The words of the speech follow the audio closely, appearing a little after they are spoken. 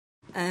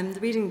The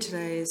reading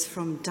today is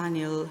from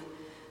Daniel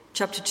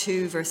chapter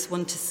 2, verse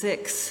 1 to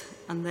 6,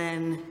 and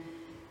then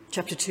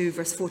chapter 2,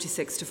 verse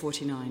 46 to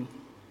 49.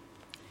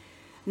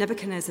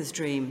 Nebuchadnezzar's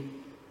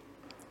dream.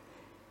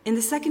 In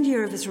the second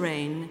year of his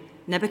reign,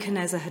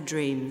 Nebuchadnezzar had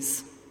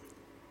dreams.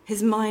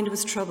 His mind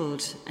was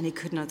troubled, and he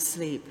could not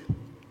sleep.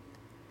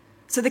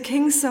 So the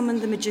king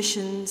summoned the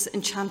magicians,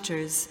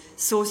 enchanters,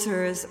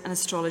 sorcerers, and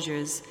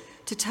astrologers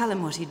to tell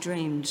him what he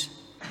dreamed.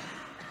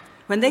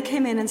 When they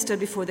came in and stood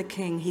before the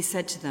king, he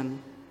said to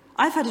them,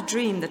 "I've had a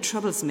dream that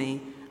troubles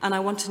me, and I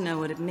want to know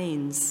what it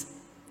means."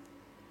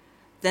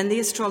 Then the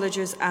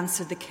astrologers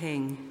answered the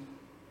king,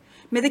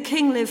 "May the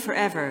king live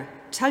forever.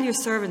 Tell your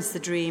servants the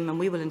dream, and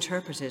we will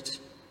interpret it."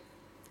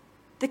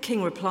 The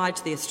king replied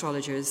to the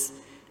astrologers,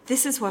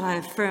 "This is what I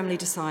have firmly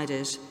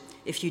decided.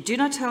 If you do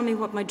not tell me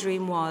what my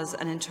dream was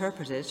and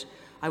interpret it,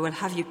 I will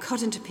have you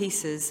cut into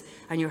pieces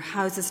and your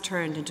houses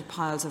turned into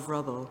piles of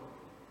rubble.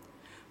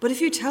 But if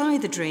you tell me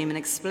the dream and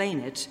explain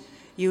it,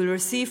 you will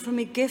receive from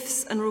me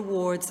gifts and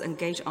rewards and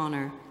great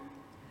honor.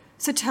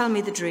 So tell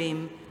me the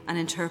dream and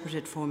interpret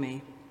it for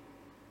me."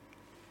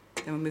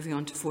 Then we're moving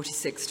on to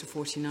 46 to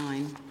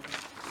 49.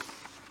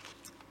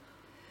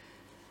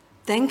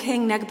 Then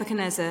King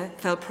Nebuchadnezzar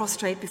fell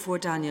prostrate before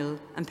Daniel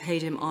and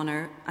paid him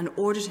honor and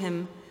ordered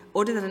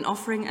that an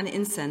offering and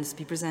incense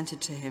be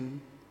presented to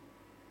him.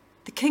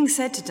 The king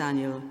said to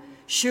Daniel,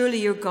 "Surely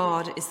your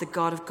God is the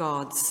God of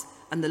gods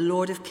and the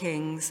Lord of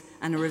kings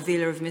and a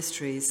revealer of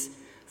mysteries,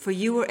 for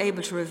you were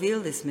able to reveal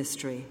this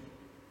mystery."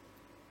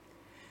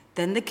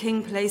 Then the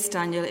king placed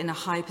Daniel in a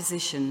high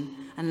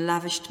position and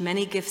lavished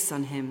many gifts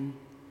on him.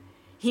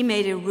 He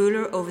made a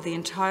ruler over the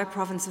entire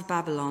province of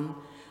Babylon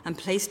and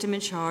placed him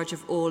in charge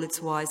of all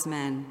its wise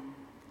men.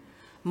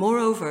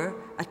 Moreover,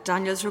 at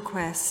Daniel's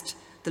request,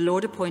 the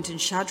Lord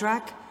appointed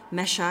Shadrach,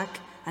 Meshach,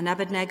 and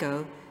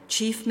Abednego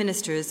chief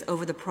ministers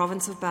over the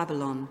province of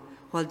Babylon,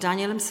 while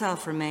Daniel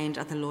himself remained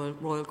at the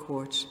royal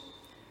court.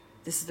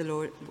 This is the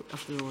Lord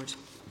of the Lord.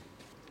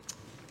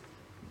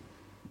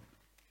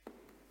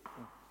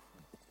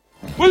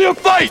 Will you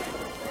fight?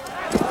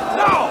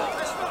 No!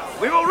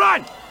 We will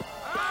run!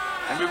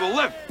 And we will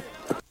live!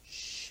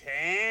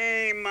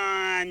 Shame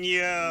on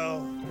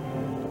you!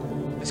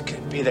 This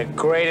could be the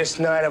greatest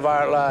night of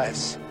our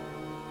lives.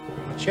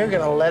 But you're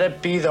gonna let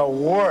it be the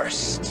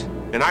worst.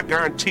 And I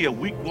guarantee a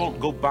week won't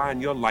go by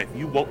in your life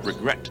you won't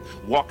regret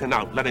walking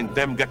out, letting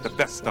them get the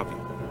best of you.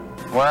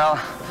 Well,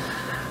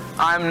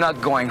 I'm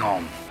not going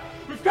home.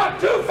 We've got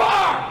too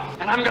far!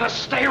 And I'm gonna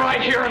stay right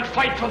here and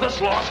fight for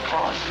this lost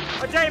cause.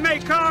 A day may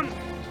come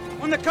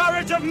when the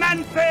courage of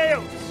men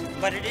fails,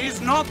 but it is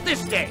not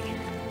this day.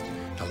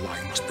 The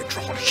line must be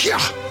drawn here.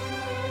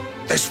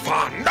 This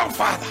far, no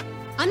farther.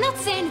 I'm not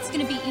saying it's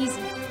gonna be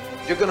easy.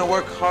 You're gonna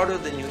work harder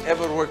than you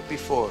ever worked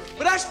before.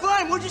 But that's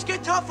fine, we'll just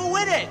get tougher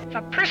with it. If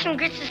a person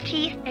grits his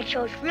teeth and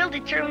shows real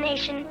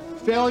determination,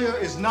 failure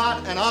is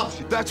not an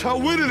option. That's how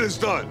winning is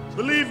done.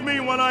 Believe me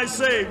when I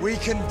say we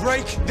can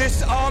break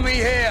this army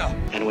here.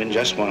 And win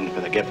just one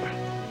for the Gipper.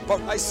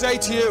 But I say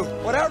to you,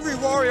 what every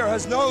warrior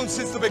has known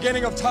since the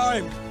beginning of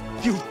time.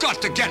 You've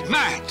got to get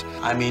mad.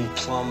 I mean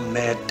plumb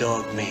mad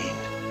dog mean.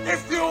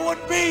 If you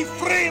would be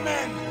free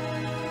men,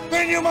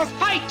 then you must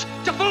fight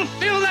to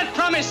fulfill that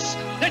promise.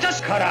 Let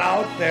us cut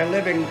out their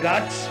living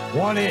guts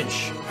 1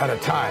 inch at a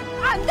time.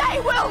 And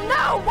they will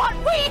know what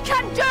we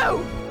can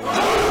do!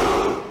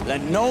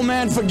 Let no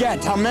man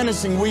forget how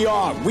menacing we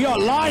are. We are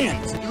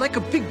lions. You're like a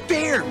big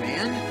bear,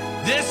 man.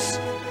 This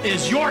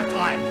is your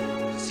time.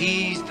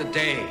 Seize the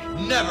day.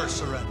 Never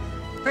surrender.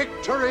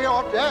 Victory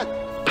or death.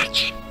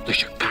 That's the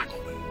Chicago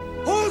way.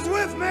 Who's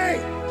with me?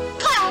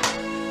 Clap!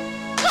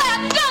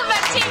 Clap! Don't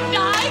let team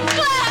die!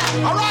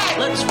 Clap! All right,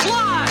 let's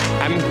fly!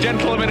 And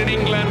gentlemen in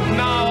England,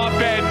 now a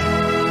bed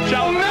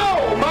shall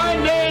know my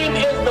name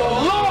is the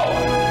Lord.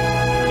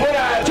 When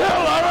I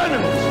tell our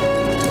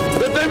enemies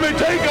that they may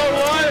take our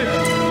lives,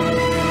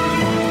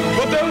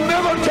 but they'll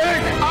never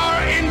take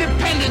our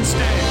Independence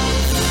Day.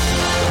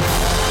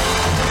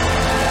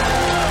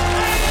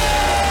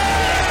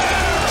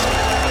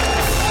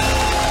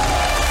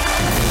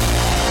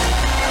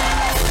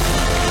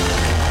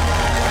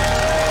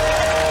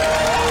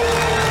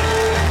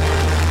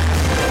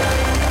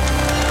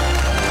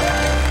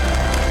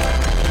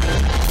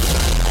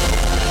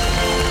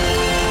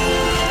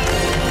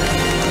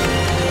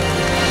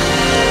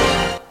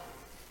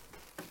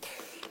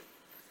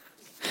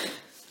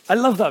 I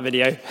love that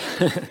video.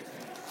 You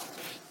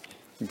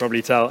can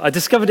probably tell. I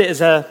discovered it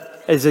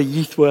as a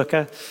youth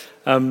worker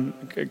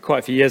quite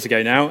a few years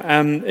ago now.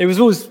 It was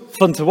always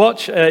fun to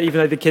watch, even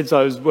though the kids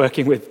I was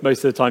working with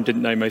most of the time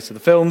didn't know most of the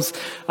films.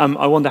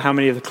 I wonder how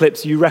many of the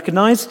clips you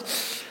recognised.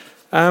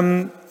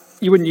 You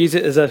wouldn't use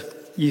it as a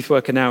youth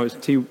worker now. It's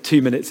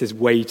 2 minutes is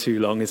way too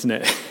long, isn't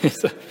it?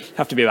 You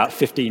have to be about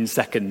 15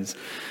 seconds.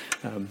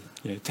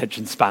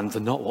 Attention spans are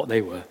not what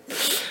they were.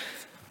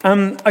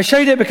 I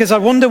showed it because I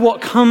wonder what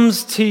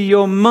comes to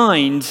your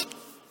mind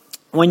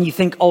when you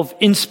think of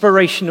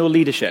inspirational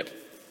leadership.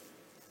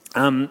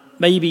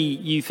 Maybe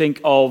you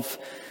think of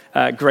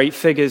great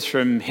figures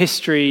from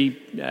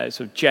history,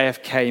 sort of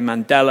JFK,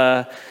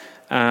 Mandela.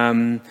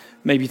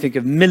 Maybe think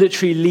of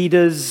military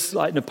leaders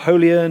like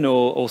Napoleon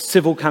or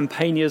civil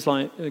campaigners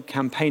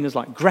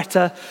like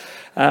Greta.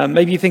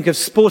 Maybe you think of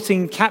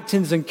sporting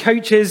captains and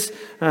coaches,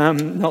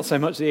 not so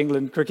much the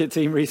England cricket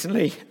team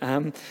recently.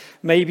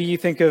 Maybe you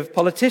think of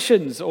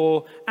politicians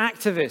or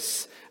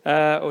activists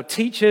or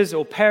teachers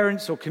or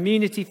parents or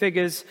community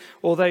figures,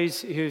 or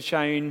those who have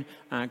shown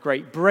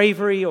great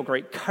bravery or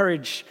great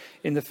courage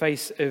in the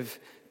face of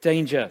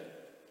danger.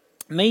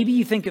 Maybe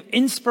you think of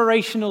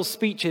inspirational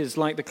speeches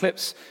like the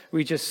clips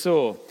we just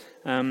saw.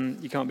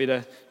 You can't beat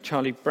a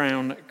Charlie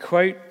Brown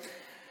quote.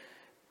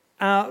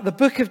 The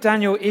book of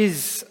Daniel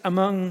is,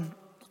 among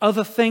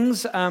other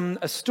things,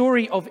 a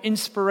story of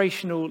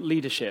inspirational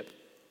leadership.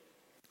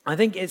 I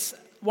think it's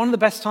one of the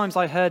best times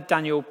I heard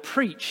Daniel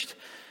preached.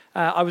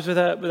 I was with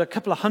a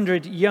couple of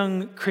hundred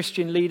young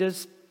Christian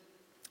leaders.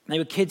 They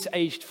were kids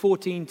aged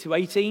 14 to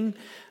 18,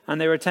 and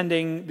they were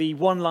attending the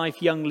One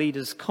Life Young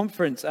Leaders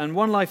Conference. And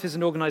One Life is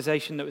an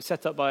organization that was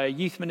set up by a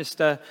youth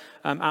minister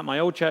at my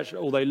old church,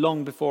 although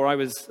long before I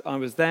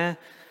was there,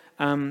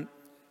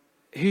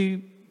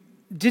 who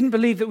didn't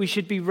believe that we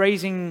should be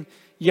raising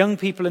young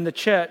people in the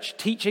church,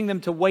 teaching them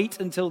to wait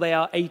until they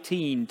are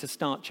 18 to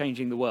start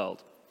changing the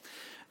world.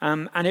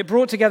 And it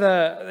brought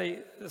together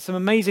some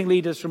amazing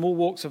leaders from all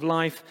walks of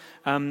life,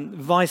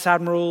 vice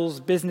admirals,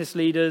 business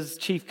leaders,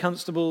 chief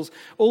constables,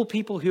 all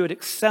people who had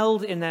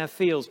excelled in their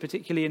fields,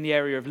 particularly in the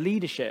area of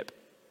leadership.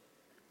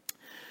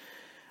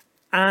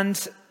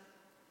 And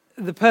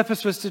the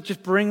purpose was to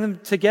just bring them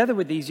together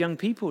with these young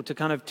people,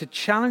 to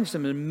challenge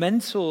them and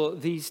mentor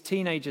these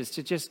teenagers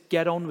to just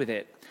get on with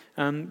it.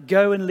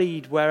 Go and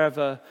lead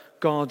wherever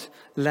God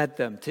led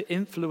them, to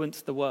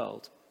influence the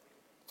world.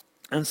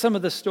 And some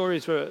of the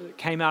stories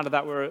came out of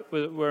that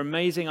were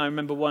amazing. I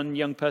remember one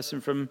young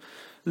person from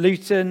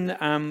Luton.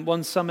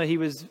 One summer he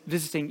was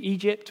visiting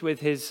Egypt with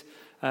his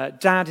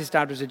dad. His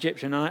dad was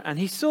Egyptian. And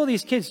he saw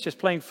these kids just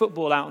playing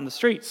football out on the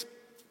streets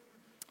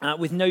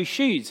with no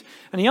shoes.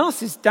 And he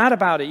asked his dad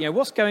about it.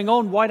 What's going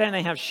on? Why don't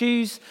they have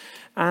shoes?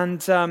 And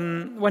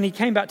when he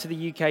came back to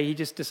the UK, he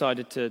just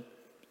decided to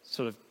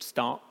sort of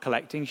start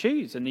collecting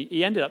shoes. And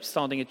he ended up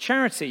starting a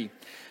charity.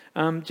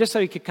 Just so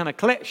he could kind of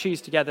collect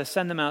shoes together,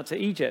 send them out to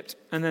Egypt,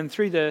 and then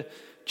through the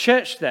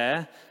church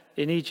there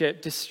in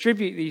Egypt,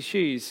 distribute these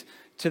shoes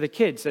to the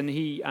kids. And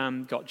he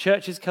got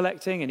churches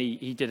collecting, and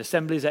he did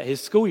assemblies at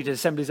his school, he did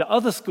assemblies at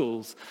other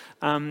schools,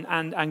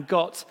 and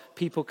got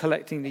people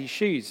collecting these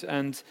shoes.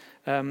 And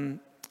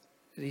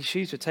these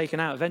shoes were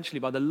taken out eventually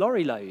by the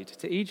lorry load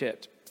to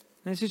Egypt.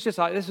 And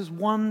this was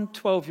one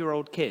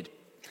 12-year-old kid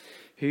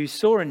who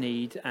saw a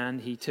need, and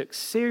he took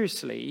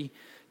seriously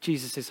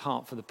Jesus'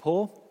 heart for the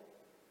poor.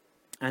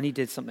 And he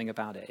did something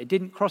about it. It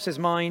didn't cross his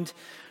mind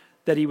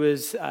that he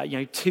was,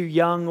 too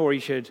young, or he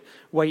should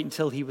wait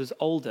until he was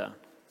older.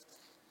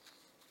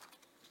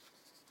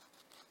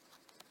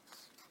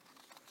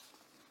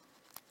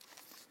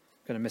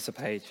 I'm going to miss a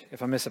page.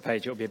 If I miss a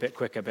page, it'll be a bit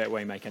quicker, but it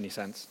won't make any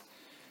sense.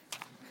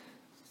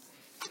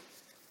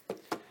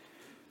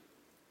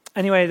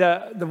 Anyway,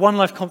 the One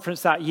Life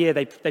conference that year,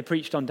 they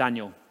preached on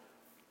Daniel.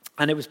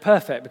 And it was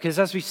perfect, because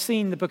as we've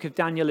seen, the book of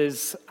Daniel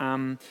is...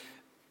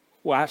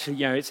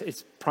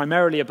 it's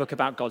primarily a book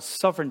about God's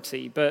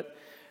sovereignty, but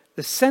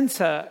the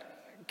central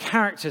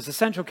characters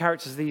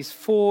are these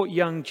four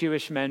young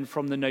Jewish men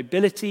from the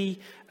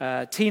nobility,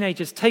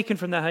 teenagers taken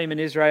from their home in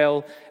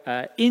Israel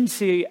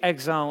into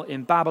exile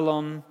in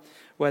Babylon,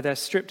 where they're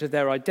stripped of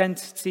their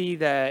identity,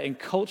 they're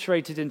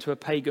enculturated into a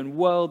pagan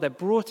world, they're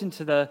brought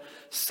into the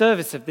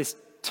service of this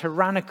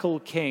tyrannical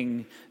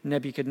king,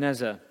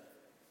 Nebuchadnezzar,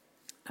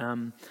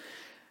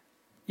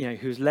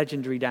 who's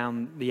legendary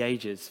down the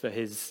ages for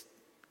his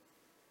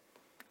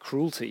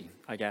cruelty,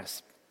 I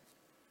guess.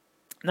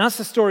 And that's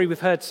the story we've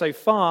heard so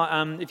far.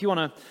 If you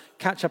want to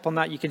catch up on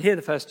that, you can hear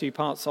the first two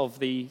parts of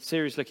the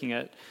series looking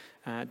at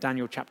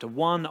Daniel chapter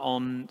 1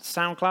 on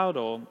SoundCloud,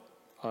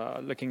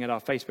 or looking at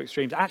our Facebook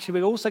streams. Actually,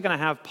 we're also going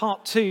to have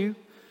part 2,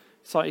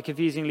 slightly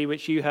confusingly,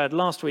 which you heard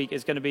last week,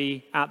 is going to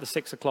be at the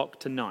 6 o'clock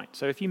tonight.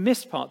 So if you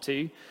missed part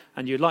 2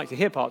 and you'd like to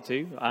hear part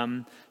 2,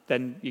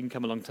 then you can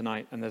come along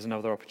tonight, and there's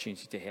another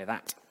opportunity to hear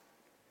that.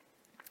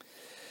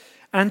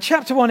 And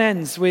chapter 1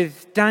 ends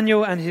with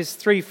Daniel and his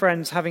 3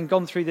 friends having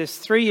gone through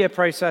this 3-year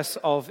process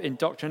of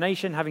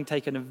indoctrination, having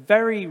taken a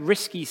very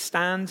risky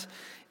stand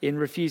in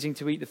refusing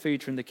to eat the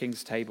food from the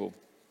king's table.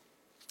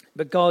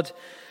 But God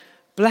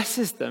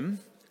blesses them,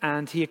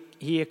 and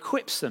he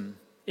equips them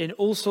in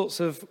all sorts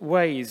of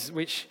ways,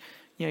 which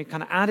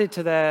kind of added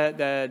to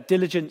their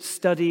diligent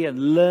study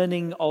and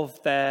learning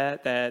of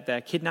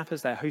their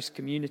kidnappers, their host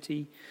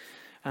community.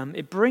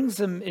 It brings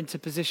them into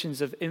positions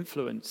of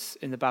influence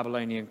in the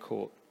Babylonian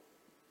court.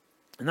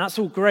 And that's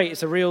all great.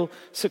 It's a real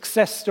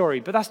success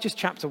story. But that's just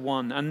chapter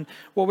 1. And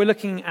what we're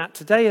looking at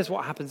today is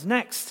what happens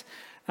next.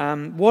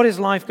 What is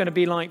life going to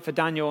be like for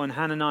Daniel and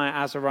Hananiah,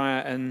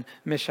 Azariah, and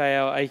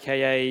Mishael,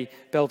 a.k.a.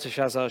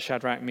 Belteshazzar,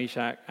 Shadrach,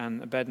 Meshach,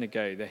 and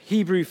Abednego? The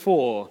Hebrew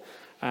 4.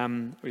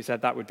 We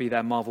said that would be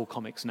their Marvel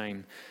Comics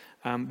name.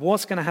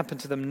 What's going to happen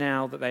to them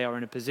now that they are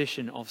in a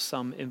position of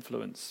some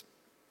influence?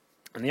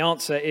 And the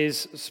answer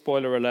is,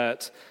 spoiler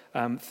alert,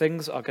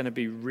 things are going to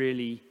be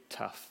really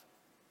tough.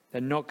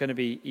 They're not going to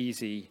be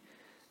easy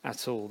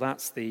at all.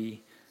 That's the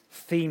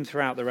theme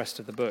throughout the rest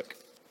of the book,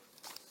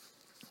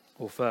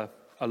 or for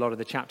a lot of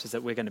the chapters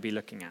that we're going to be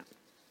looking at.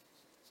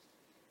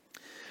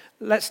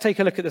 Let's take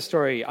a look at the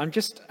story.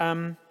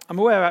 I'm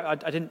aware I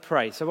didn't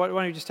pray, so why don't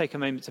we just take a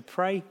moment to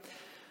pray.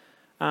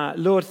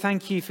 Lord,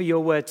 thank you for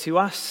your word to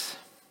us.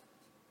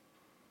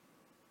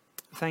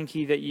 Thank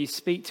you that you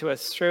speak to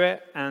us through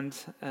it, and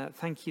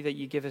thank you that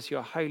you give us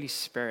your Holy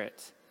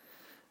Spirit.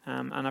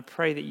 And I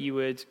pray that you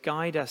would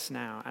guide us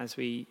now as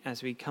we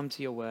come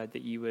to your word,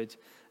 that you would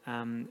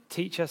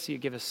teach us, you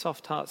give us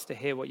soft hearts to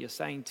hear what you're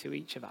saying to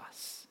each of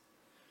us.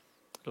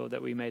 Lord,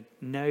 that we may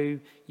know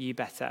you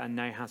better and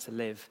know how to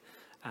live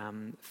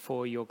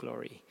for your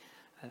glory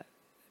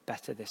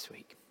better this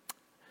week.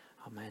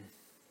 Amen.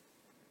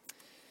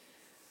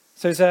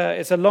 So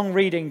it's a long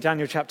reading,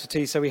 Daniel chapter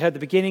 2. So we heard the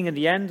beginning and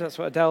the end. That's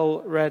what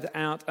Adele read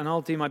out. And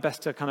I'll do my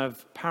best to kind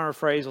of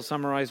paraphrase or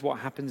summarize what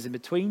happens in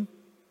between.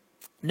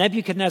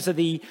 Nebuchadnezzar,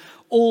 the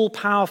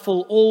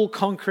all-powerful,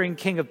 all-conquering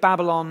king of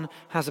Babylon,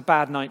 has a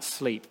bad night's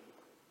sleep.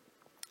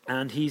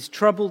 And he's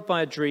troubled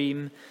by a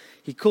dream.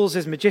 He calls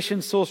his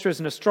magicians, sorcerers,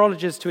 and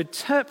astrologers to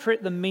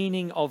interpret the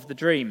meaning of the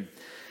dream.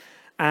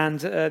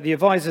 And the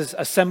advisors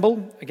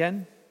assemble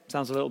again.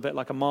 Sounds a little bit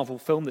like a Marvel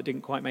film that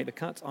didn't quite make the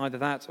cut. Either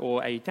that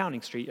or a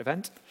Downing Street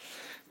event.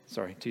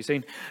 Sorry, too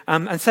soon.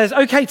 And says,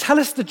 okay, tell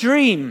us the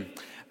dream.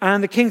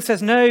 And the king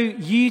says, no,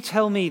 you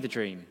tell me the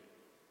dream.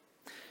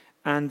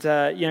 And,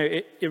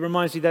 it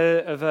reminds me there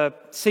of a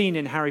scene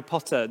in Harry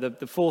Potter,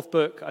 the fourth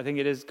book, I think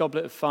it is,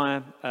 Goblet of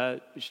Fire,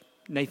 which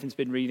Nathan's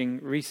been reading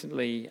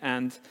recently.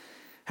 And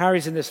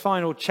Harry's in this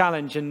final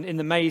challenge, and in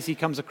the maze he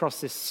comes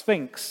across this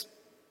Sphinx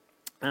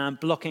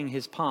blocking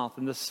his path.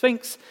 And the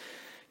Sphinx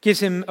gives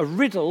him a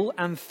riddle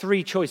and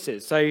 3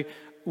 choices. So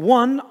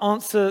 1,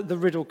 answer the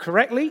riddle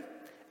correctly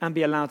and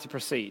be allowed to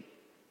proceed.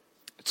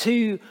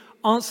 2,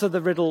 answer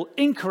the riddle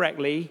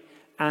incorrectly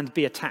and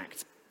be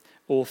attacked.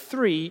 Or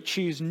 3,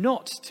 choose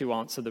not to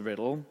answer the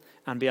riddle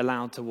and be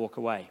allowed to walk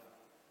away.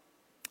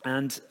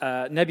 And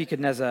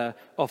Nebuchadnezzar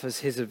offers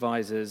his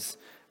advisors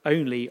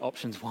only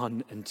options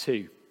 1 and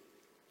 2.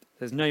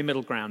 There's no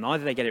middle ground.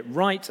 Either they get it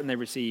right and they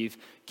receive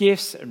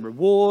gifts and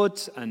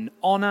rewards and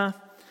honor,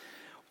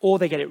 or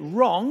they get it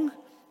wrong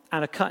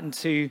and are cut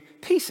into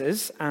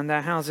pieces and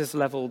their houses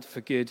leveled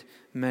for good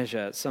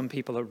measure. Some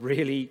people are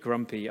really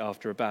grumpy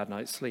after a bad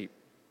night's sleep.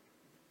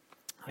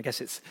 I guess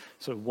it's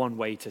sort of one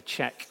way to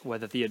check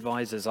whether the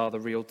advisors are the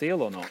real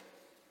deal or not.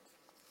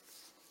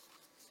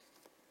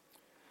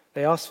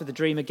 They ask for the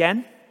dream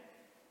again.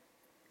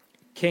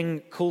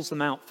 King calls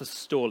them out for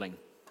stalling,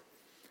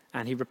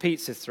 and he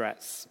repeats his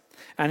threats.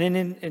 And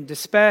in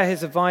despair,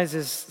 his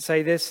advisors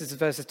say this is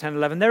verses 10 and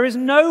 11. There is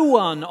no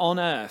one on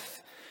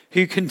earth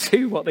who can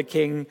do what the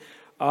king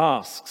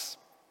asks.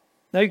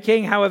 No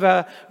king,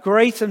 however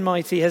great and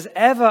mighty, has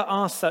ever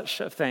asked such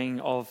a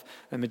thing of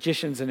the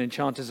magicians and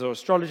enchanters or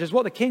astrologers.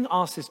 What the king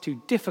asks is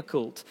too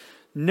difficult.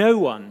 No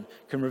one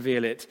can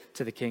reveal it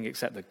to the king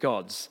except the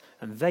gods,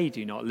 and they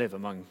do not live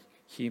among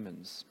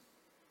humans.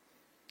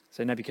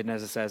 So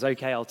Nebuchadnezzar says,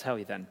 okay, I'll tell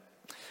you then.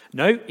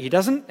 No, he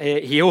doesn't.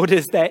 He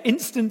orders their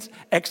instant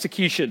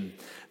execution.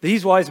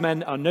 These wise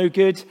men are no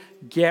good.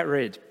 Get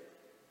rid.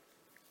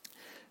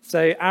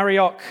 So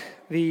Arioch,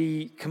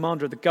 the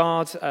commander of the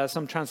guard,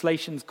 some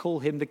translations call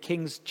him the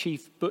king's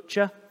chief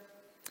butcher.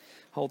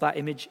 Hold that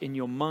image in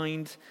your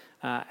mind.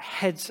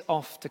 Heads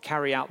off to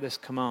carry out this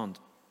command.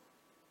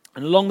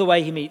 And along the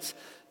way he meets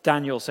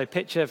Daniel. So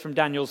picture from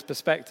Daniel's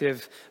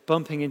perspective,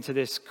 bumping into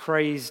this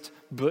crazed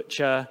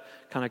butcher,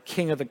 kind of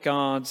king of the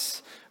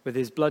guards with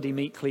his bloody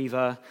meat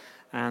cleaver,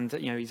 and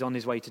he's on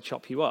his way to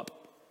chop you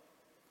up.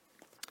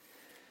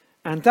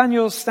 And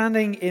Daniel's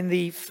standing in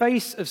the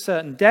face of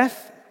certain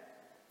death.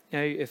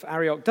 If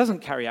Arioch doesn't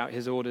carry out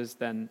his orders,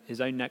 then his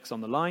own neck's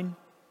on the line.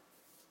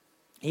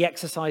 He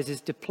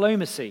exercises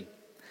diplomacy,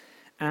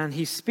 and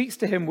he speaks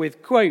to him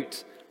with,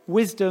 quote,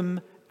 wisdom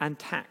and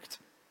tact.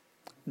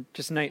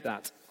 Just note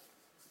that.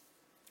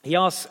 He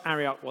asks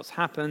Arioch what's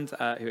happened,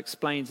 who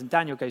explains, and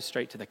Daniel goes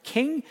straight to the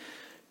king.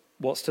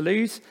 What's to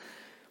lose?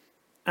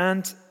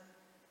 And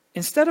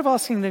instead of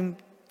asking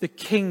the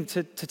king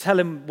to tell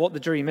him what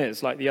the dream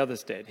is, like the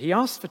others did, he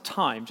asked for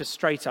time, just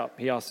straight up,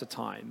 he asked for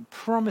time,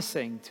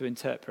 promising to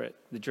interpret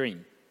the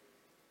dream.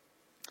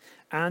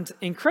 And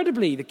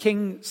incredibly, the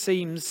king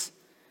seems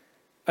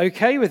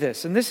okay with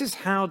this. And this is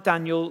how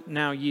Daniel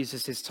now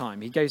uses his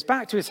time. He goes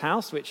back to his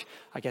house, which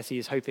I guess he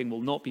is hoping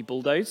will not be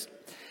bulldozed.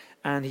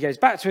 And he goes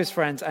back to his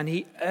friends and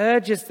he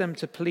urges them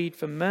to plead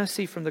for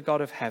mercy from the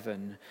God of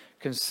heaven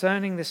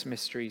concerning this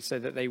mystery so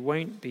that they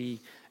won't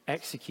be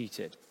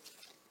executed.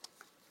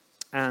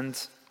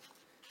 And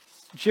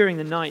during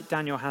the night,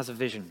 Daniel has a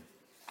vision.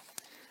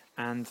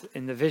 And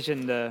in the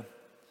vision, the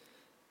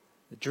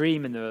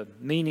dream and the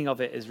meaning of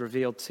it is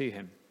revealed to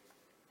him.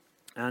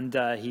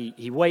 And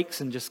he wakes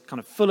and just kind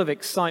of full of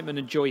excitement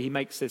and joy, he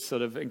makes this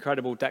sort of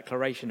incredible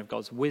declaration of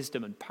God's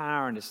wisdom and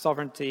power and his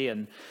sovereignty,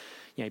 and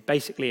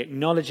basically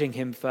acknowledging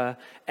him for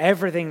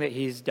everything that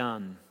he's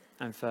done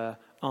and for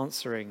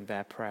answering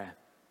their prayer.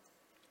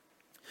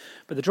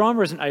 But the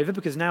drama isn't over,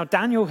 because now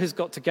Daniel has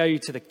got to go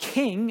to the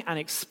king and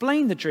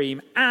explain the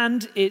dream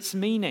and its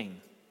meaning.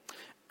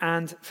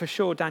 And for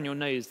sure, Daniel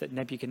knows that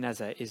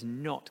Nebuchadnezzar is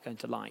not going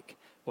to like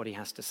what he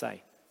has to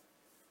say.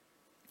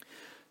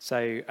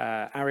 So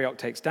Arioch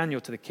takes Daniel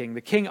to the king.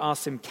 The king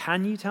asks him,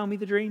 "Can you tell me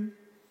the dream?"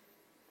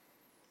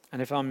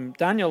 And if I'm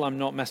Daniel, I'm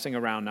not messing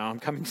around now. I'm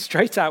coming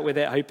straight out with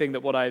it, hoping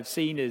that what I've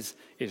seen is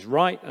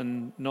right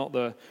and not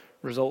the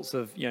results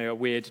of a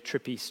weird,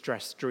 trippy,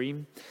 stress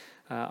dream.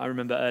 I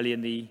remember early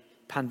in the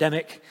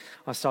pandemic,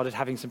 I started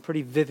having some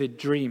pretty vivid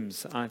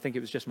dreams. I think it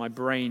was just my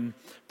brain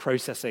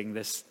processing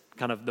this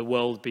kind of the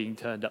world being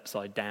turned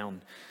upside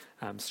down.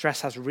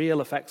 Stress has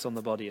real effects on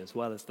the body as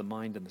well as the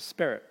mind and the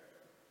spirit.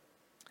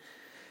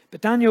 But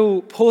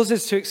Daniel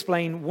pauses to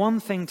explain one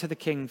thing to the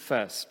king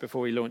first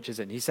before he launches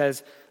in. He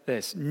says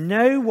this: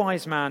 "No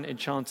wise man,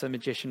 enchanter,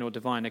 magician, or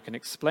diviner can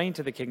explain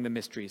to the king the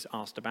mysteries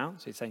asked about."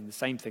 So he's saying the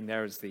same thing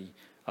there as the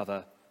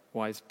other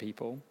wise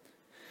people.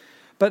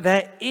 "But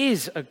there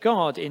is a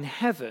God in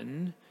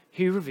heaven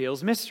who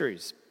reveals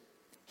mysteries.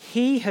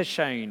 He has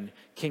shown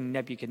King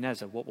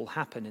Nebuchadnezzar what will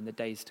happen in the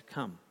days to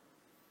come."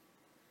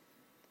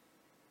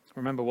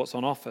 Remember what's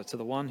on offer to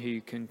the one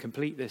who can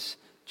complete this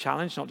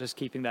challenge, not just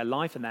keeping their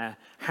life and their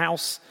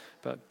house,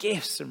 but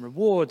gifts and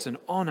rewards and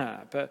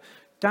honor. But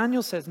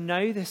Daniel says,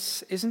 no,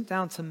 this isn't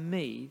down to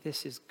me.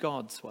 This is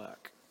God's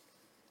work.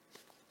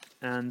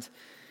 And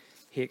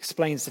he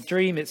explains the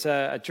dream. It's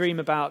a dream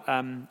about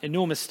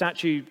enormous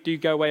statue. Do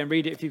go away and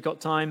read it if you've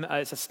got time.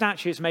 It's a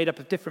statue. It's made up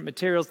of different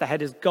materials. The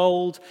head is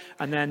gold.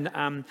 And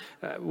then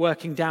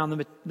working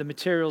down, the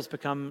materials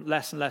become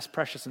less and less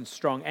precious and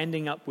strong,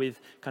 ending up with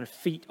kind of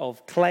feet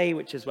of clay,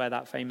 which is where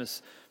that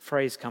famous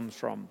phrase comes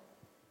from.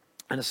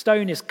 And a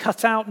stone is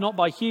cut out, not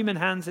by human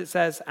hands, it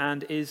says,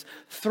 and is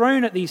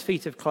thrown at these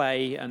feet of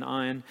clay and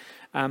iron,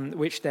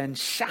 which then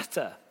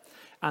shatter.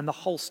 And the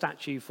whole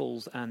statue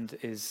falls and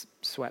is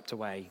swept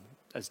away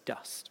as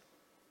dust.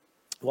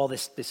 While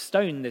this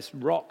stone, this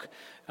rock,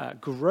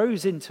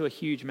 grows into a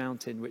huge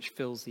mountain which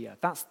fills the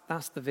earth.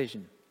 That's the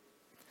vision.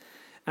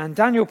 And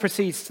Daniel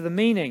proceeds to the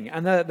meaning.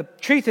 And the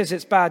truth is,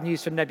 it's bad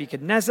news for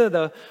Nebuchadnezzar.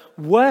 The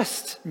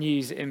worst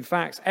news, in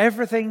fact,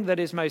 everything that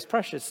is most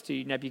precious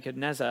to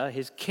Nebuchadnezzar,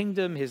 his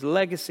kingdom, his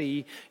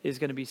legacy, is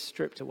going to be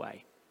stripped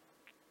away.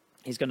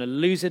 He's going to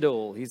lose it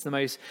all. He's the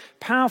most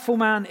powerful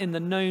man in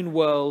the known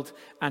world,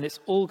 and it's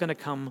all going to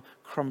come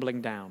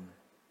crumbling down.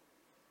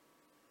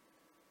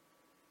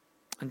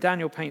 And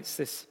Daniel paints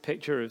this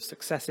picture of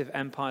successive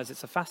empires.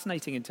 It's a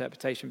fascinating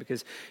interpretation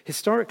because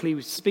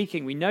historically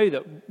speaking, we know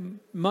that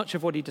much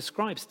of what he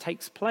describes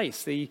takes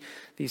place. The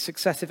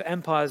successive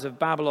empires of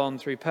Babylon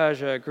through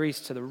Persia,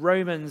 Greece to the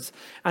Romans.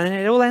 And then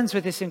it all ends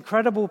with this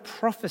incredible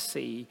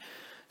prophecy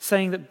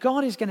saying that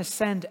God is going to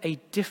send a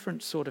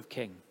different sort of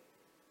king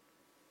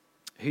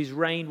whose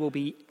reign will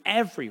be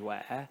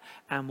everywhere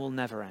and will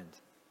never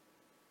end.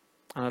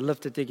 And I'd love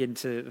to dig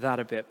into that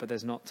a bit, but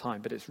there's not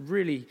time. But it's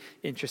really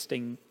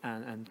interesting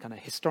and kind of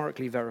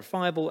historically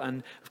verifiable.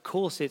 And of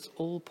course, it's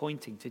all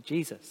pointing to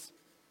Jesus.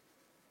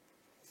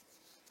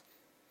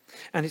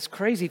 And it's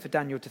crazy for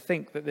Daniel to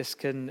think that this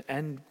can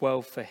end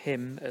well for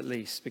him, at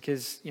least,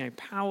 because,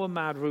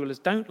 power-mad rulers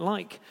don't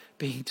like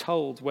being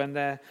told when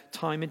their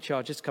time in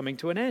charge is coming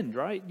to an end,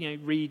 right?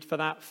 Read for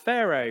that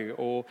Pharaoh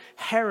or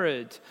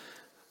Herod.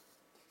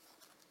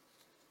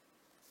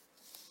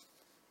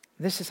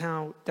 This is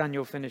how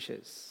Daniel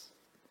finishes.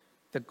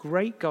 The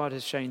great God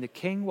has shown the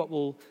king what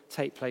will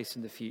take place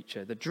in the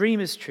future. The dream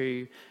is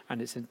true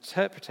and its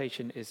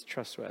interpretation is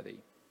trustworthy.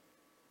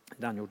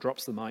 Daniel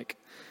drops the mic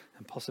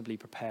and possibly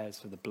prepares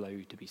for the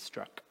blow to be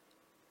struck.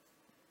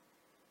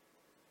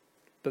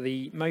 But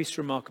the most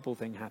remarkable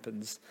thing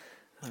happens.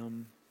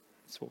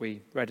 It's what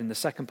we read in the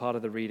second part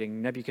of the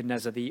reading.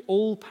 Nebuchadnezzar, the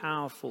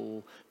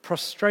all-powerful,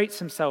 prostrates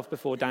himself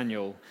before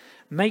Daniel,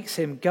 makes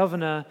him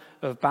governor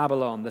of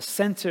Babylon, the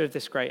center of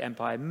this great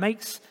empire,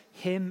 makes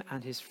him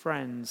and his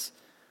friends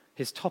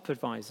his top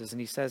advisors.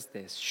 And he says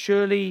this: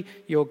 "Surely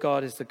your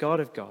God is the God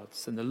of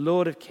gods and the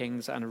Lord of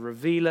kings and a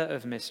revealer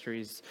of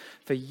mysteries,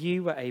 for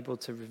you were able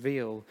to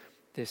reveal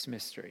this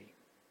mystery."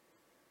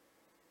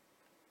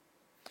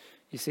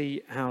 You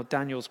see how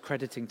Daniel's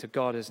crediting to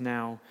God is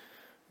now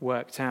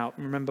worked out.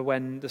 Remember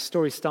when the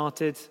story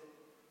started,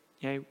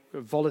 a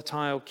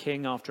volatile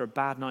king after a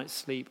bad night's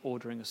sleep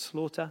ordering a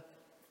slaughter.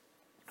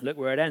 Look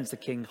where it ends. The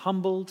king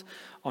humbled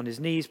on his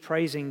knees,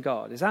 praising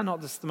God. Is that not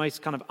just the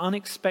most kind of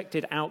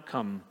unexpected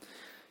outcome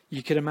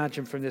you could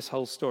imagine from this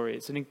whole story?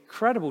 It's an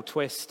incredible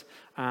twist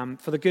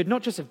for the good,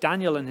 not just of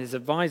Daniel and his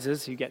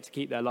advisors who get to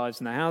keep their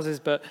lives in their houses,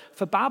 but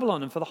for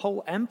Babylon and for the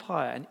whole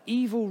empire, an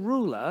evil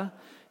ruler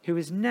who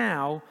is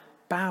now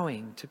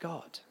bowing to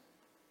God.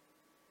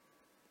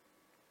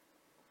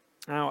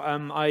 Now,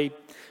 I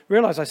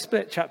realize I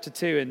split chapter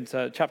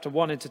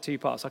 1 into two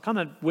parts. I kind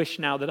of wish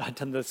now that I'd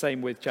done the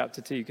same with chapter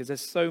 2, because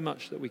there's so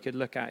much that we could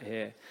look at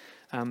here.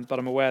 But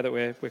I'm aware that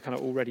we're kind of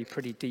already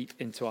pretty deep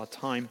into our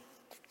time.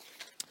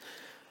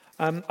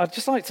 I'd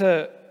just like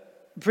to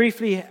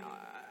briefly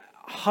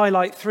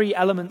highlight 3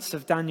 elements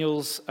of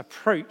Daniel's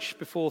approach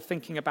before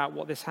thinking about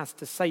what this has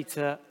to say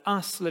to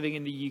us living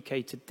in the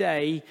UK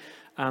today,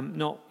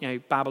 not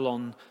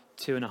Babylon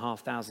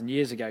 2,500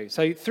 years ago.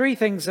 So 3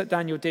 things that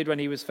Daniel did when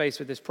he was faced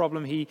with this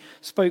problem. He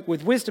spoke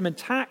with wisdom and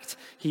tact,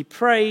 he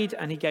prayed,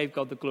 and he gave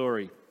God the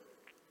glory.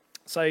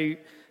 So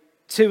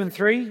 2 and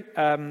 3,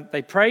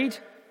 they prayed,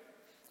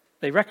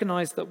 they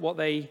recognized that what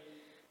they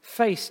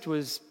faced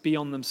was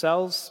beyond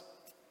themselves.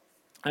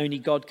 Only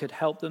God could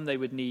help them. They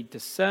would need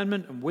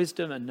discernment and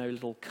wisdom and no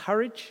little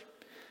courage.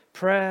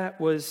 Prayer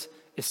was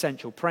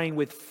essential. Praying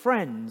with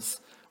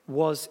friends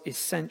was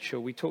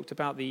essential. We talked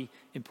about the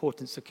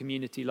importance of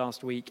community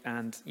last week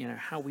and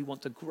how we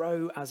want to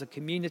grow as a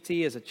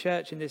community, as a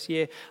church in this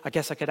year. I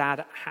guess I could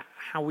add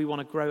how we want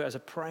to grow as a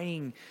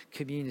praying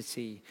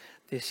community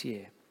this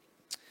year.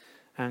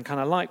 And kind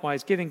of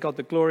likewise, giving God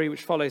the glory,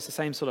 which follows the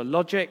same sort of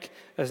logic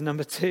as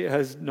number 2.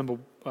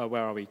 But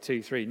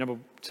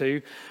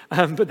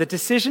the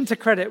decision to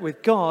credit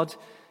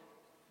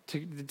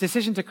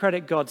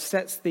God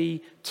sets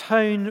the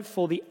tone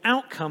for the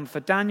outcome for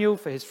Daniel,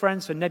 for his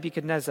friends, for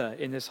Nebuchadnezzar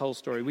in this whole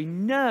story. We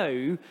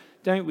know,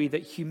 don't we,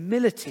 that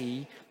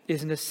humility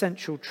is an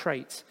essential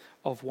trait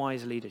of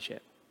wise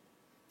leadership.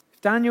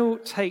 If Daniel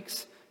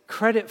takes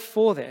credit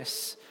for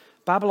this,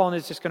 Babylon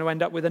is just going to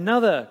end up with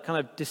another kind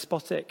of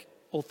despotic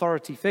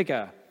authority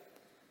figure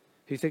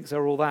who thinks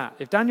they're all that.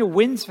 If Daniel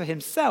wins for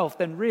himself,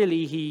 then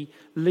really he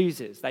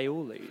loses. They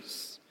all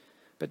lose.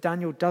 But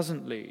Daniel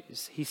doesn't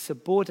lose. He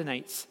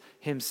subordinates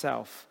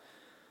himself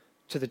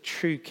to the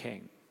true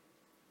king,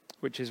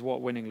 which is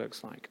what winning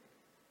looks like.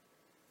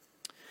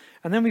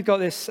 And then we've got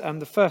this,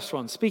 the first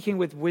one, speaking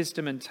with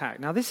wisdom and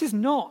tact. Now, this is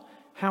not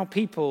how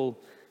people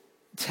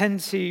tend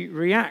to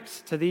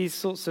react to these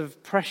sorts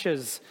of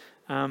pressures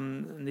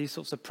and these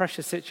sorts of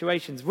pressure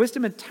situations.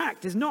 Wisdom and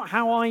tact is not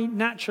how I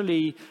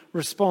naturally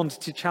respond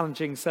to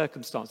challenging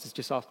circumstances.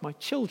 Just ask my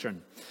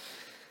children.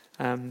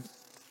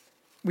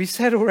 We've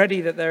said already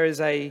that there is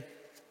a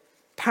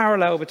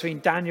parallel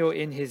between Daniel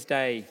in his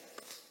day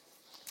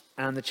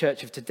and the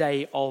church of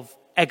today of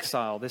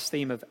exile, this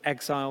theme of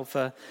exile.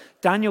 For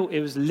Daniel, it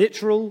was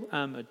literal,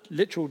 a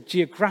literal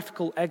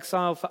geographical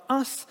exile. For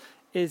us,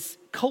 is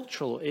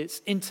cultural,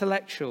 it's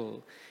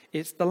intellectual.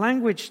 It's the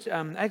language,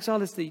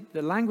 exile is the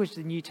language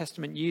the New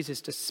Testament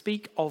uses to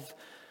speak of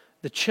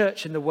the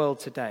church in the world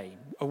today,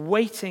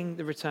 awaiting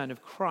the return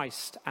of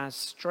Christ as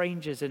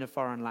strangers in a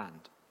foreign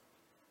land.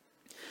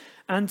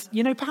 And,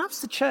 perhaps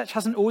the church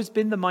hasn't always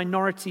been the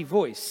minority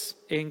voice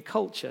in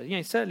culture.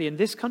 Certainly in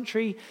this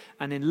country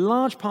and in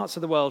large parts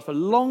of the world for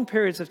long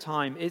periods of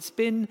time, it's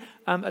been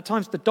at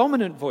times the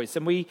dominant voice.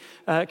 And we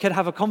could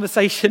have a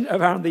conversation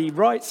around the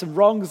rights and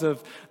wrongs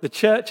of the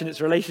church and its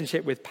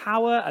relationship with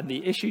power and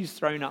the issues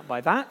thrown up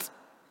by that.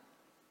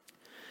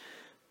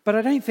 But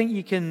I don't think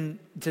you can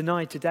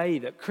deny today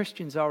that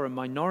Christians are a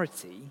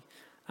minority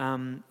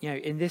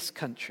in this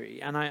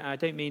country, and I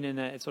don't mean in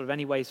a sort of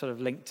any way sort of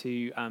linked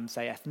to,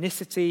 say,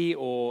 ethnicity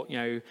or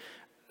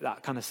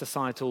that kind of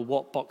societal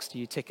what box do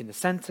you tick in the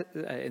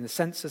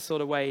census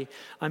sort of way.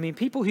 I mean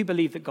people who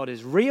believe that God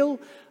is real,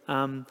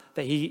 that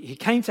he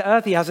came to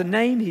earth, he has a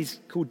name, he's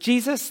called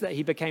Jesus, that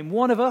he became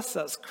one of us,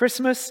 that's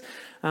Christmas,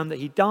 that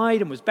he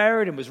died and was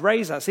buried and was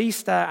raised, that's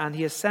Easter, and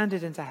he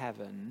ascended into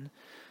heaven,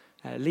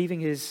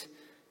 leaving his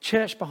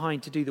church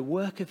behind to do the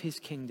work of his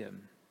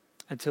kingdom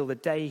until the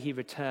day he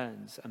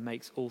returns and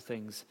makes all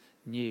things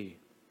new,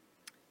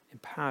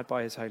 empowered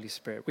by his Holy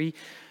Spirit.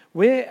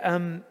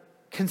 We're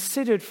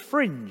considered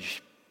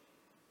fringe,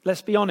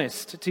 let's be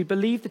honest, to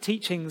believe the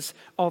teachings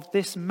of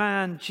this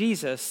man,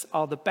 Jesus,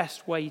 are the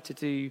best way to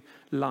do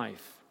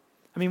life.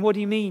 I mean, what do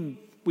you mean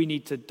we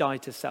need to die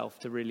to self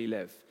to really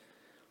live?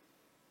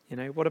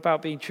 What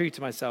about being true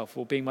to myself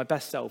or being my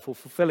best self or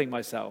fulfilling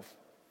myself?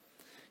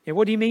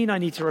 What do you mean I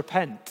need to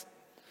repent?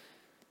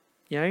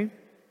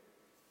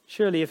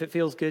 Surely if it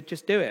feels good,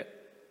 just do it.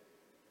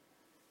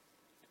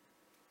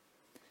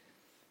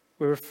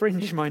 We're a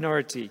fringe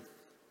minority.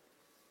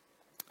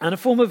 And a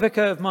former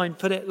vicar of mine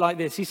put it like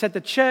this. He said the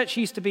church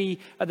used to be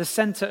at the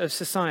center of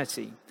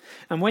society.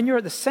 And when you're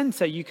at the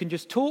center, you can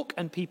just talk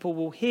and people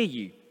will hear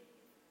you.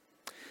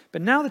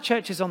 But now the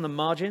church is on the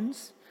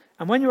margins.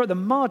 And when you're at the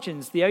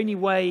margins, the only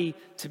way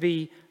to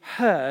be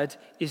heard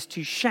is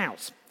to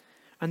shout.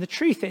 And the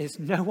truth is,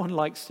 no one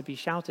likes to be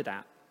shouted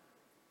at.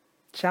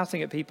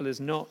 Shouting at people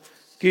is not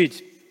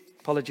good.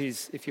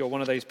 Apologies if you're one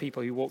of those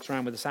people who walks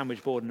around with a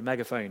sandwich board and a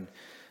megaphone.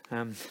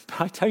 But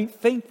I don't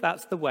think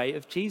that's the way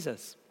of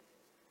Jesus.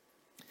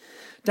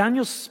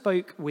 Daniel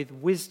spoke with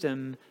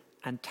wisdom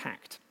and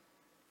tact.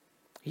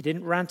 He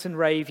didn't rant and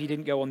rave. He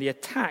didn't go on the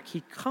attack.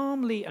 He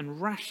calmly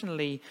and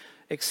rationally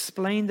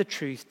explained the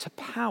truth to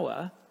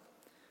power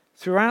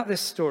throughout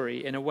this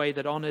story in a way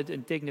that honored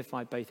and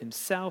dignified both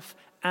himself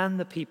and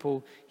the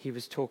people he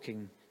was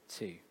talking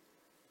too,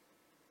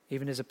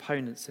 even his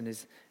opponents and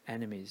his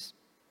enemies.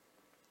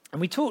 And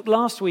we talked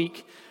last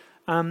week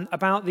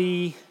about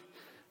the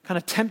kind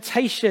of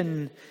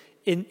temptation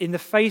in the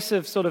face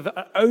of sort of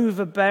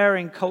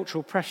overbearing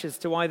cultural pressures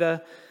to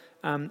either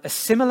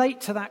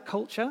assimilate to that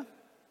culture,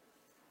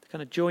 to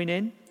kind of join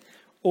in,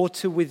 or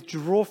to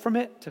withdraw from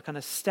it, to kind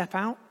of step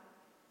out.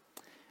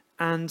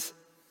 And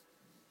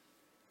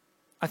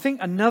I think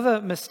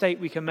another mistake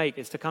we can make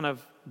is to kind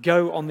of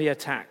go on the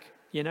attack,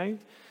 you know?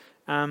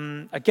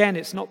 Again,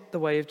 it's not the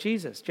way of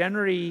Jesus.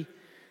 Generally,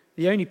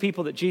 the only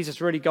people that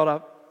Jesus really got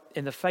up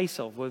in the face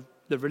of were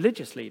the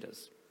religious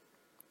leaders.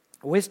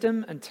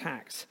 Wisdom and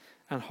tact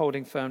and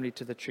holding firmly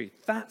to the truth.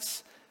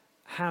 That's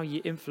how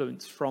you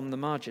influence from the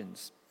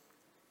margins.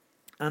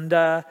 And,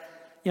 I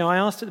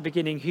asked at the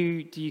beginning,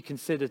 who do you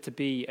consider to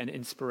be an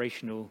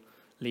inspirational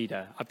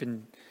leader? I've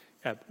been,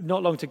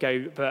 not long to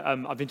go, but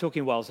I've been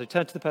talking a while, so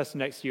turn to the person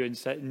next to you and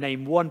say,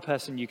 name one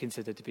person you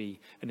consider to be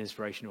an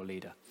inspirational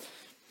leader.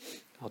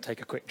 I'll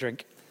take a quick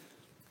drink.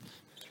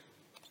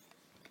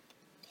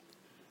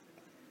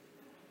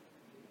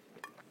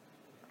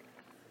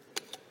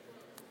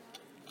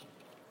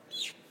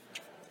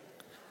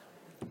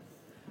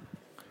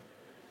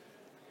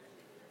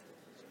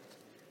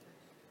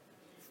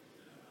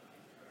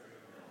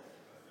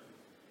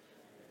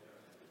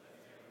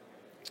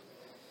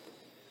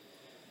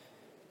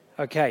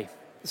 Okay,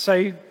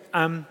 so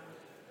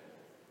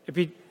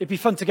it'd be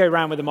fun to go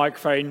around with a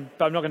microphone,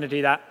 but I'm not going to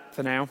do that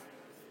for now.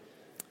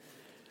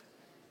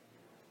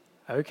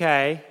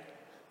 Okay,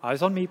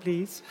 eyes on me,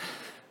 please.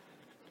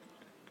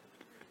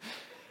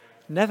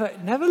 Never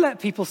let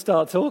people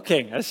start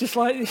talking. It's just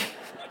like...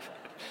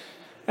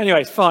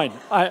 Anyways, fine.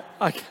 I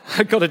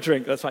got a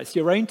drink. That's right. It's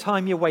your own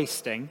time you're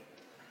wasting.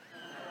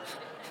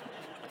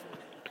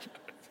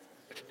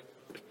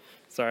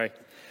 Sorry.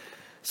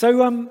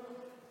 So,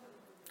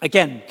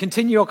 again,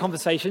 continue your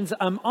conversations.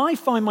 I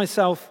find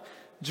myself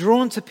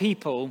drawn to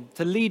people,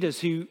 to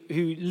leaders who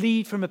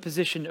lead from a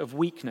position of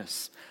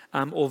weakness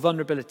or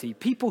vulnerability.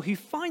 People who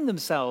find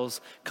themselves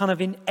kind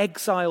of in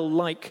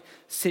exile-like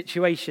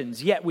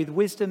situations, yet with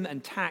wisdom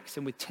and tact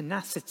and with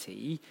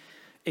tenacity,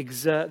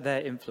 exert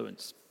their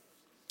influence.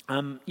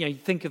 You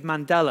think of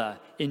Mandela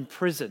in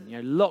prison,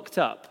 locked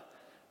up,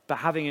 but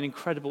having an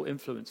incredible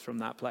influence from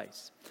that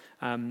place.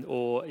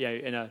 Or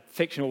in a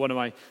fictional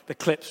the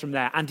clips from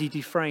there, Andy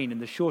Dufresne in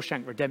The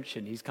Shawshank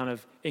Redemption, he's kind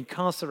of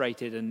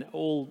incarcerated and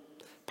all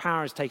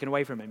power is taken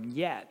away from him,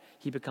 yet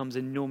he becomes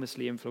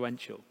enormously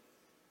influential.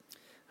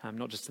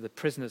 Not just to the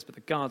prisoners, but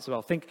the guards as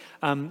well. Think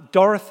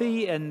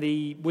Dorothy in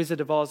The Wizard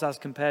of Oz as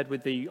compared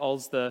with the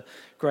Oz, the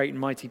great and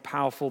mighty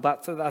powerful.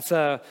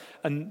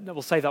 And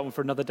we'll save that one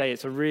for another day.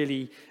 It's a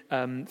really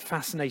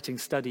fascinating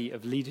study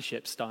of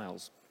leadership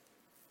styles.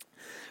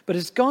 But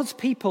as God's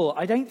people,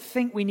 I don't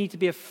think we need to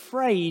be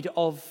afraid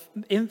of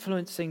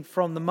influencing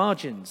from the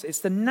margins. It's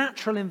the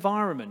natural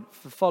environment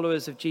for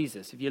followers of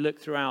Jesus. If you look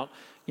throughout,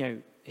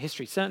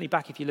 history, certainly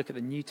back if you look at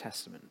the New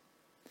Testament,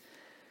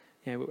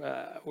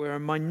 we're a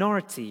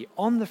minority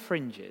on the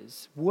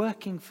fringes,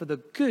 working for the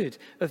good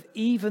of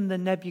even the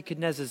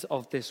Nebuchadnezzars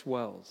of this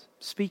world,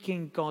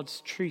 speaking God's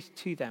truth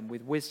to them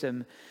with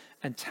wisdom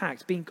and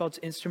tact, being God's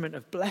instrument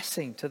of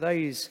blessing to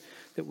those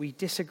that we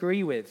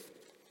disagree with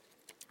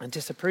and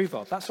disapprove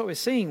of. That's what we're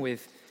seeing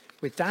with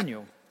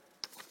Daniel.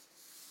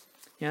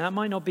 That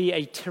might not be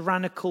a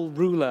tyrannical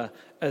ruler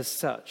as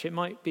such. It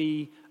might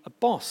be a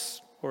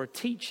boss or a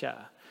teacher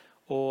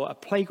or a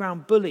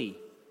playground bully.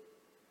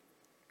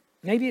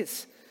 Maybe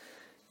it's,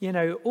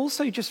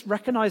 also just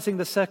recognizing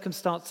the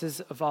circumstances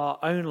of our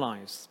own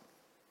lives.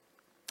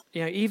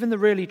 Even the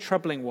really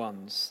troubling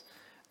ones.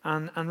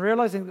 And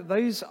realizing that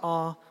those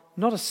are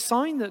not a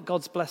sign that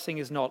God's blessing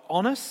is not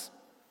on us.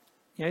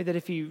 That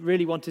if he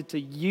really wanted to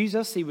use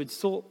us, he would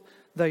sort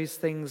those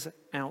things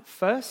out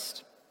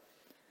first.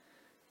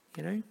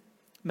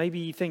 Maybe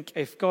you think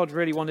if God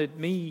really wanted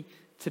me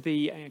to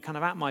be kind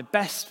of at my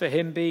best for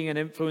him being an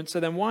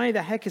influencer, then why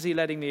the heck is he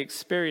letting me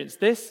experience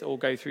this or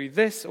go through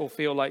this or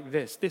feel like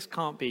this? This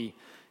can't be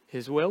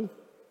his will.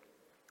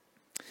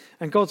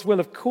 And God's will,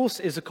 of course,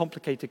 is a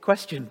complicated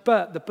question,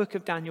 but the book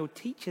of Daniel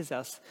teaches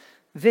us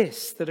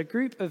this, that a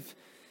group of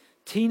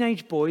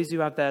teenage boys who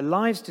have their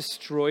lives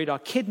destroyed, are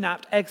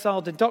kidnapped,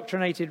 exiled,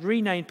 indoctrinated,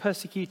 renamed,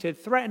 persecuted,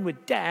 threatened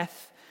with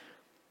death,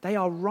 they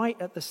are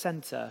right at the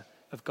center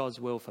of God's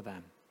will for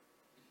them.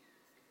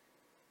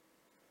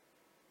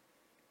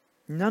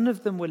 None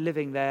of them were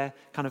living their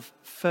kind of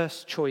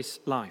first choice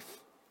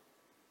life.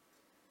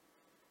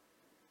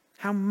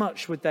 How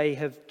much would they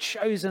have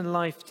chosen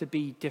life to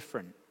be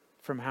different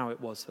from how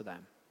it was for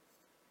them?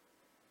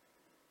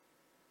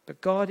 But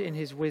God, in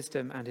his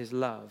wisdom and his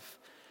love,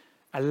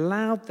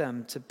 allowed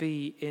them to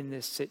be in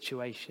this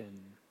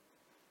situation.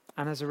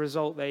 And as a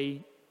result,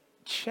 they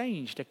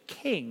changed a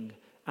king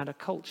and a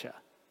culture.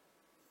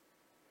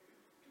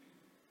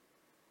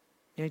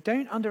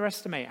 Don't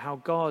underestimate how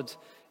God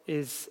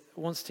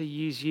wants to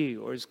use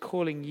you or is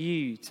calling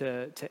you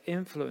to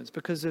influence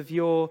because of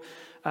your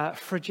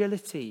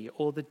fragility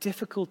or the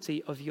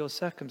difficulty of your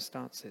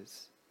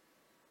circumstances.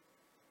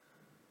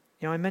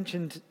 I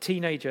mentioned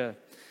teenagers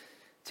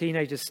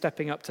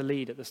stepping up to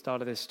lead at the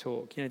start of this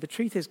talk. The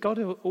truth is God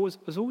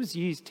has always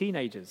used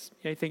teenagers.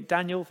 Think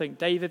Daniel, think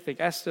David, think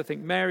Esther,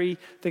 think Mary,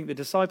 think the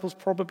disciples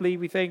probably,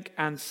 we think,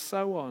 and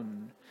so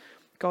on.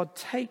 God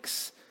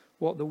takes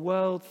what the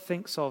world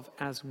thinks of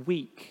as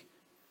weak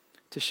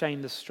to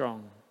shame the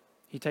strong.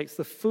 He takes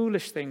the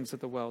foolish things of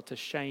the world to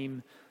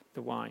shame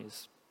the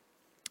wise.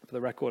 For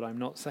the record, I'm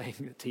not saying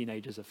that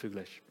teenagers are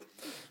foolish,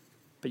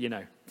 but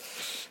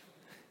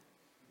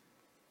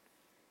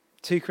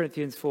 2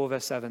 Corinthians 4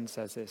 verse 7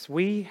 says this: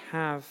 we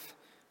have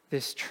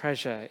this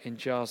treasure in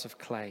jars of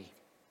clay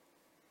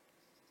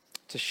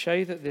to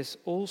show that this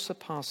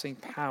all-surpassing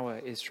power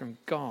is from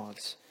God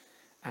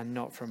and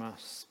not from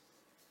us.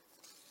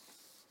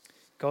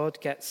 God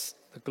gets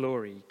the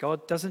glory.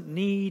 God doesn't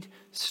need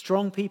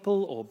strong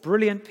people or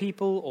brilliant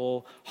people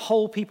or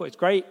whole people. It's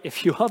great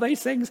if you are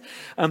those things.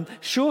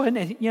 Sure, and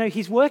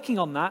he's working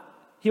on that.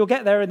 He'll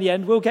get there in the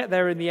end. We'll get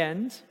there in the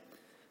end.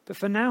 But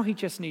for now, he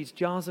just needs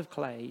jars of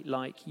clay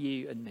like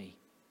you and me.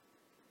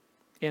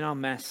 In our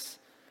mess,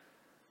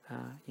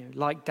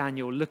 like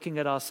Daniel, looking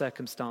at our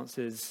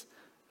circumstances,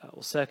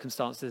 or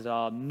circumstances that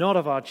are not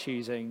of our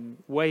choosing,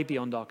 way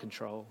beyond our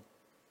control.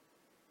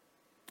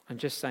 And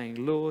just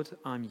saying, Lord,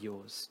 I'm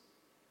yours.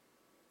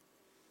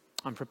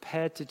 I'm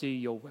prepared to do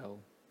your will,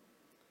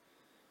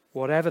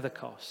 whatever the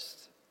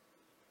cost,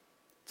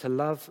 to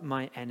love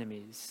my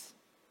enemies,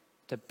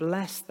 to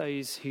bless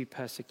those who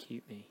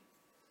persecute me,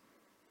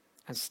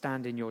 and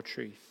stand in your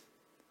truth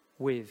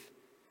with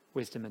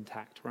wisdom and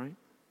tact, right?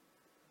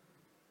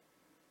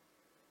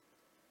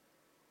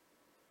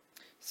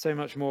 So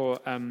much more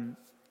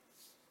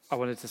I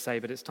wanted to say,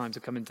 but it's time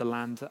to come into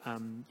land.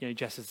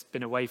 Jess has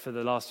been away for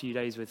the last few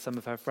days with some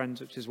of her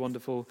friends, which is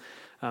wonderful.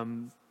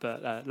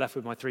 But left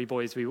with my 3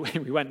 boys. We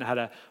went and had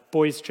a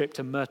boys' trip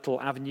to Myrtle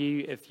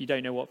Avenue. If you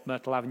don't know what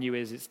Myrtle Avenue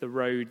is, it's the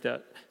road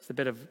it's a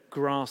bit of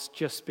grass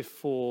just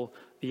before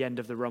the end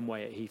of the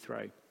runway at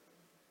Heathrow.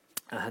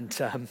 And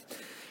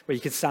where you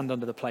can stand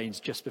under the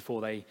planes just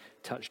before they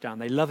touch down.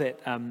 They love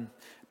it,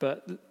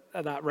 but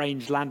at that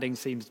range, landing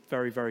seems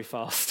very, very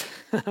fast.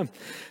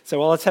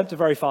 So I'll attempt a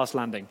very fast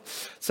landing.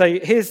 So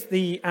here's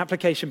the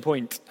application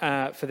point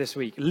for this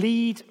week.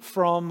 Lead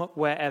from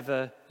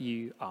wherever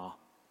you are.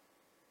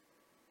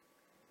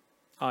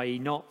 I.e.,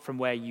 not from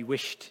where you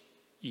wished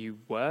you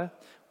were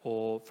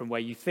or from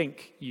where you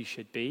think you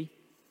should be.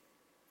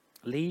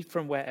 Lead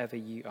from wherever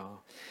you are.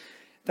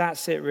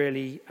 That's it,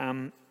 really.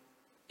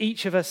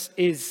 Each of us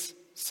is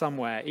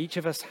somewhere. Each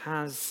of us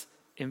has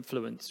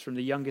influence, from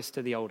the youngest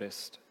to the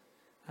oldest.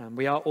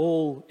 We are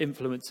all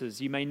influencers.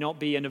 You may not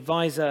be an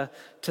advisor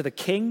to the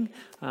king.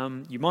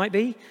 You might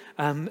be.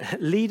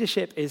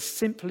 Leadership is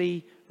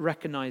simply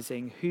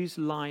recognizing whose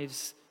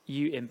lives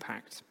you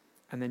impact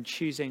and then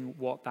choosing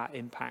what that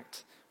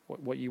impact,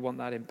 what you want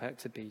that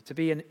impact to be. To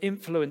be an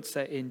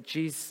influencer in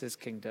Jesus'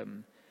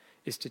 kingdom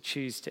is to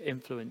choose to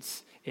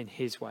influence in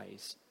his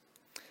ways.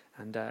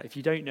 And if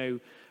you don't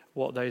know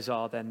what those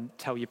are, then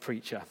tell your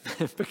preacher,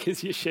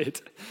 because you should,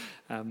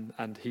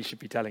 and he should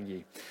be telling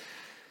you.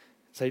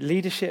 So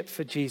leadership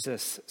for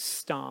Jesus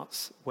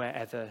starts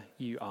wherever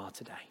you are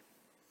today.